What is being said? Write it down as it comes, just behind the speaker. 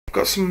I've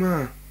got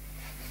some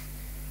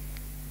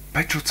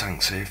petrol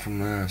tanks here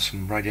from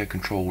some radio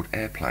controlled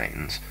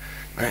airplanes.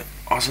 Now,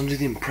 I was under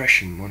the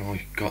impression when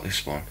I got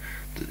this one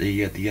that the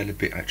yellow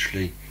bit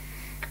actually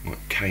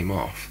came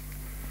off,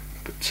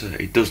 but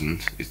it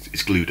doesn't.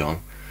 It's glued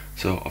on,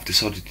 so I've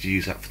decided to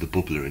use that for the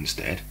bubbler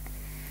instead.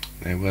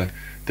 Now,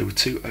 there were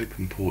two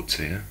open ports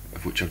here,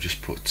 of which I've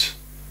just put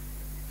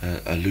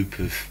a loop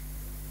of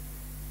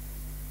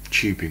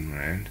tubing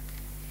round,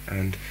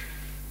 and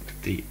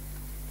the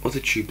other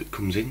tube that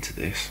comes into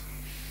this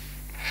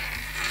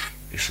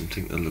is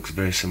something that looks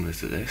very similar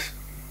to this,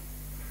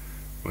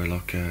 where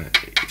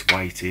it's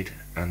weighted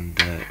and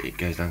it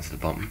goes down to the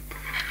bottom,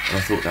 and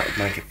I thought that would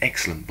make an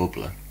excellent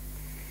bubbler.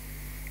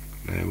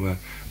 Now,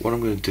 what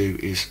I'm going to do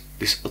is,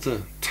 this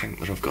other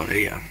tank that I've got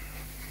here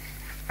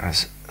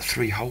has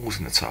 3 holes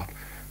in the top.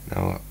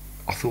 Now,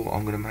 I thought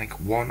I'm going to make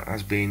one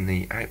as being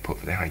the output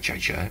for the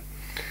HHO,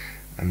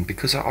 and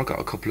because I got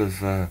a couple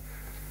of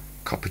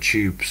copper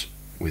tubes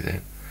with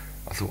it,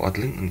 I thought I'd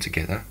link them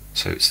together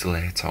so it's still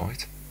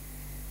airtight,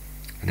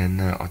 and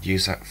then I'd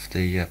use that for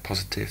the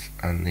positive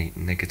and the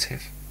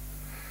negative.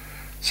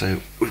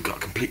 So we've got a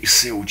completely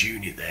sealed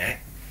unit there,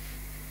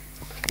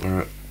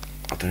 where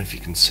I don't know if you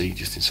can see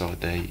just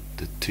inside the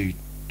 2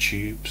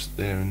 tubes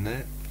there and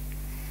there.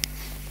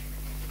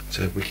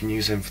 So we can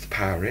use them for the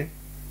powering,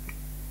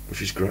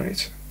 which is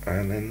great.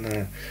 And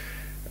then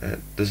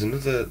there's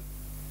another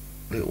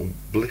little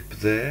blip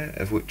there,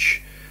 of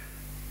which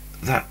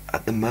that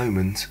at the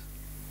moment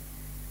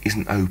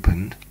isn't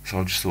opened, so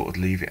I just thought I'd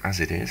leave it as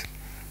it is.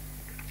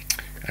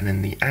 And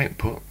then the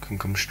output can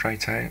come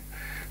straight out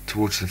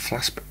towards the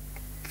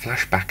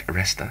flashback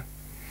arrestor,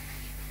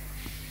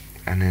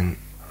 and then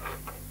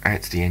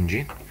out to the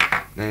engine.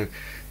 Now,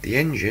 the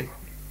engine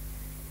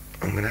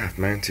I'm going to have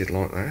mounted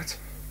like that,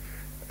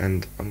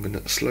 and I'm going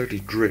to slowly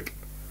drip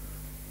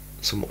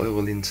some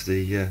oil into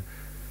the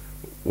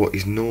what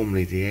is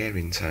normally the air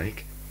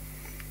intake,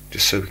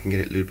 just so we can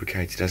get it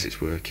lubricated as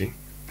it's working.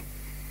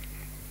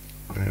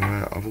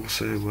 Now, I've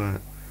also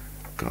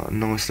got a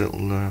nice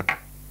little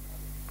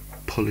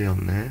pulley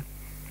on there,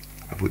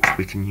 of which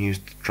we can use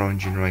to try and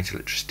generate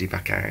electricity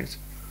back out.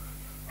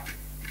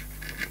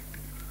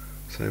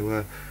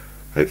 So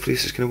hopefully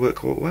this is going to work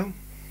quite well.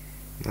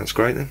 That's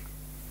great then.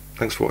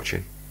 Thanks for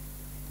watching.